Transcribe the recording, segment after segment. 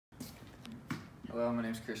Hello, my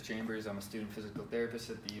name is Chris Chambers. I'm a student physical therapist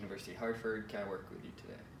at the University of Hartford. Can I work with you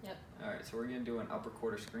today? Yep. Alright, so we're going to do an upper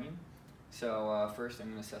quarter screen. So first I'm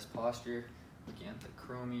going to assess posture, looking at the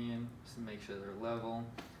acromion, just to make sure they're level.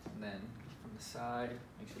 And then from the side,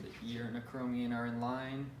 make sure the ear and acromion are in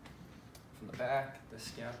line. From the back, the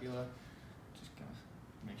scapula, just going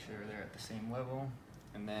to make sure they're at the same level.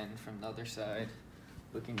 And then from the other side,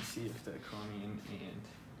 looking to see if the acromion and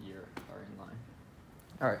ear are in line.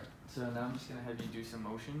 Alright, so now I'm just going to have you do some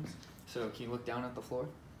motions. So can you look down at the floor,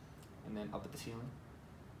 and then up at the ceiling,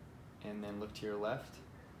 and then look to your left,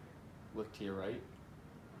 look to your right,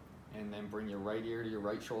 and then bring your right ear to your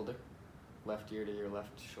right shoulder, left ear to your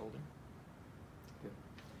left shoulder. Good.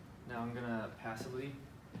 Now I'm going to passively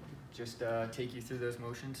just take you through those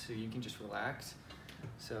motions so you can just relax.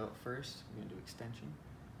 So first, we're going to do extension.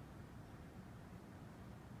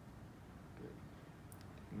 Good.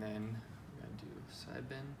 And then we're going to do side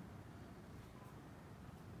bend.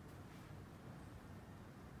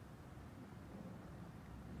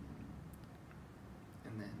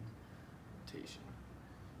 And then rotation.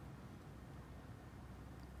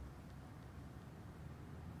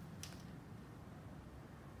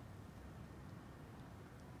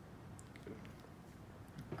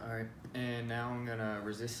 Alright, and now I'm going to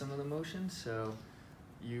resist some of the motions, so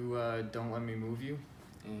you don't let me move you,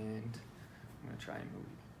 and I'm going to try and move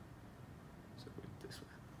you. So go this way.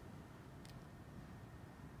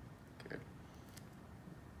 Good.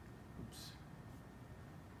 Oops.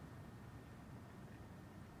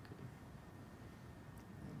 Good.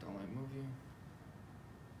 And don't let me move you.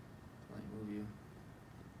 Don't let me move you.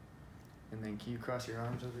 And then can you cross your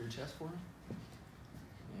arms over your chest for me?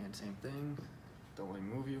 And same thing. Don't let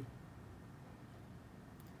me move you.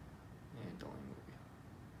 And don't let me move you.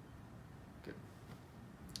 Good.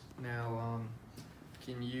 Now,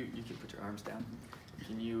 can you can put your arms down.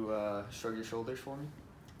 Can you shrug your shoulders for me?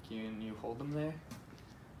 Can you hold them there?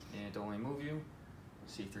 And don't let me move you.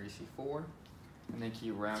 C3, C4. And then can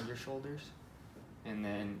you round your shoulders? And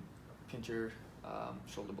then pinch your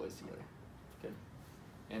shoulder blades together. Good.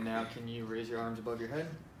 And now can you raise your arms above your head?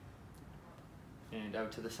 And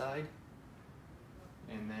out to the side.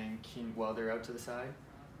 And then while they're out to the side,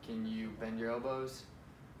 can you bend your elbows,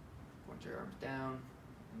 point your arms down,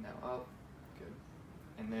 and now up, good.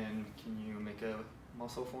 And then can you make a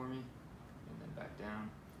muscle for me, and then back down,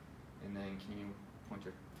 and then can you point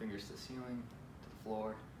your fingers to the ceiling, to the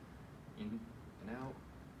floor, in and out,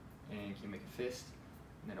 and can you make a fist,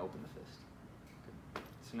 and then open the fist. Good.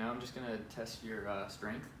 So now I'm just gonna test your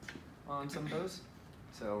strength on some of those.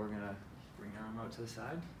 So we're gonna bring your arm out to the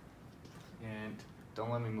side, and don't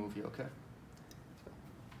let me move you, okay? So,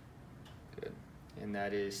 good. And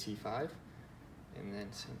that is C5. And then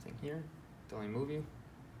same thing here. Don't let me move you.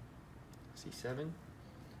 C7.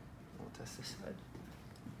 We'll test this side.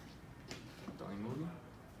 Don't let me move you.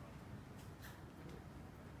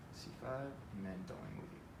 C5. And then don't let me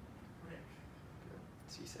move you.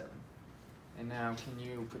 Good. C7. And now can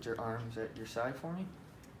you put your arms at your side for me?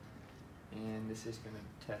 And this is going to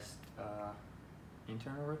test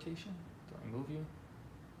internal rotation. Don't let me move you.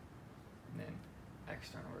 And then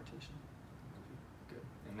external rotation. Good.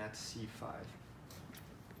 And that's C5.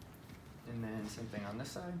 And then same thing on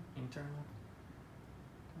this side, internal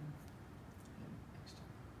and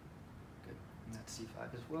external. Good. And that's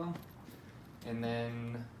C5 as well. And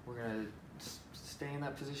then we're going to stay in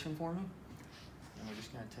that position for me. And we're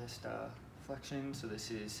just going to test flexion. So this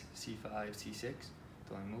is C5, C6.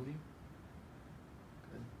 Don't let me move you.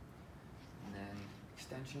 Good. And then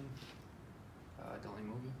extension. Don't let me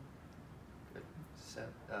move you. Good.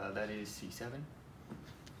 That is C7.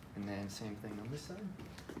 And then same thing on this side.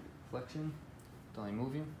 Flexion, don't let me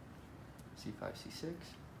move you. C5, C6.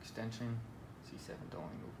 Extension, C7, don't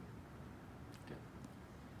let me move you. Good.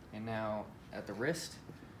 And now at the wrist,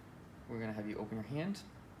 we're going to have you open your hand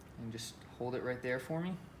and just hold it right there for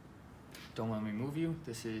me. Don't let me move you.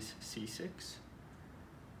 This is C6.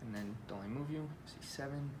 And then don't let me move you. C7.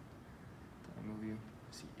 Don't let me move you.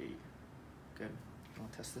 C8. Good. I'll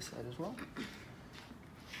test this side as well.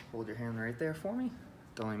 Hold your hand right there for me.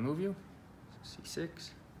 Don't let me move you.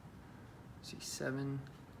 C6, C7, and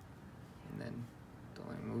then don't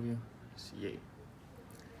let me move you. C8.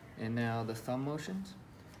 And now the thumb motions.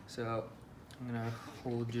 So I'm gonna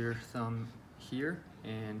hold your thumb here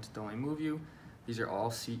and don't let me move you. These are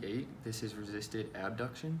all C8. This is resisted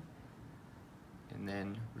abduction, and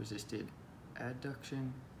then resisted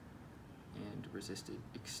adduction, and resisted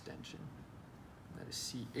extension. That is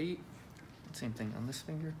C8. Same thing on this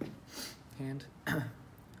finger, hand.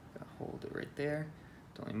 Hold it right there.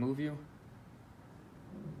 Don't let me move you.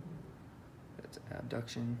 That's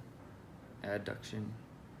abduction, adduction,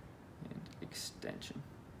 and extension.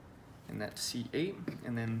 And that's C8,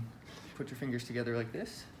 and then put your fingers together like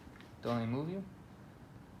this. Don't let me move you.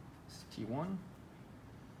 It's T1.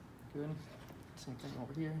 Good. Same thing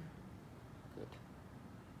over here. Good.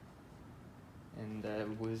 And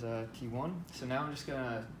that was T1. So now I'm just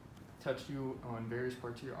gonna touch you on various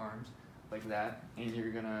parts of your arms, like that, and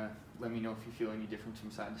you're gonna let me know if you feel any difference from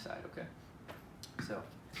side to side, okay? So,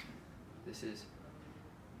 this is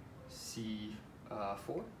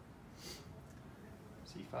C4,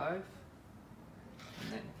 C5,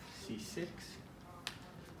 and then C6,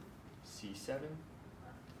 C7,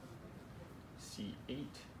 C8,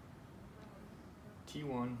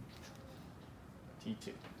 T1,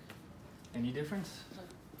 T2. Any difference?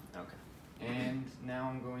 Okay. And now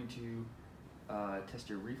I'm going to test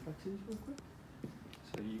your reflexes real quick.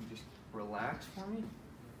 So you just relax for me.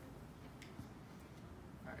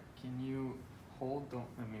 All right, can you hold? Don't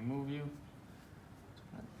let me move you.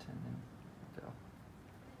 Not tendon. Go.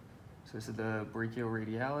 So this is the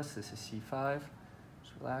brachioradialis. This is C5.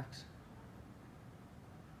 Just relax.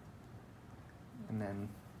 And then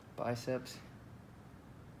biceps.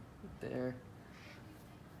 Right there.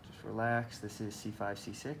 Just relax. This is C5,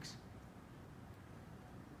 C6.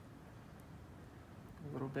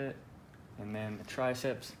 A little bit. And then the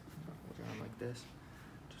triceps. Hold your arm like this.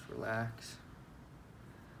 Just relax.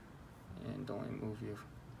 And don't let me move you.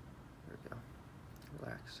 There we go.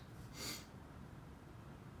 Relax.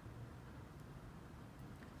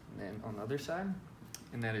 And then on the other side,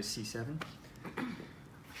 and that is C7.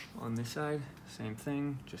 On this side, same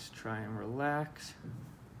thing. Just try and relax.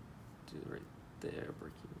 Do it right there,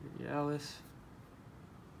 brachioradialis.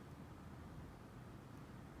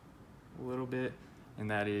 A little bit,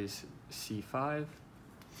 and that is C5.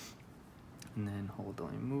 And then hold,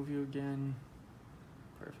 don't let me move you again.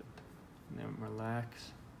 Perfect. And then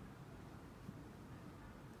relax.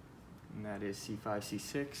 And that is C5,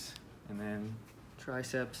 C6. And then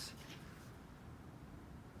triceps.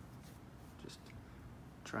 Just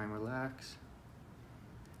try and relax.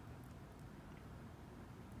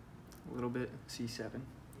 A little bit, C7.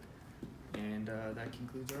 And that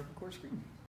concludes our core screen.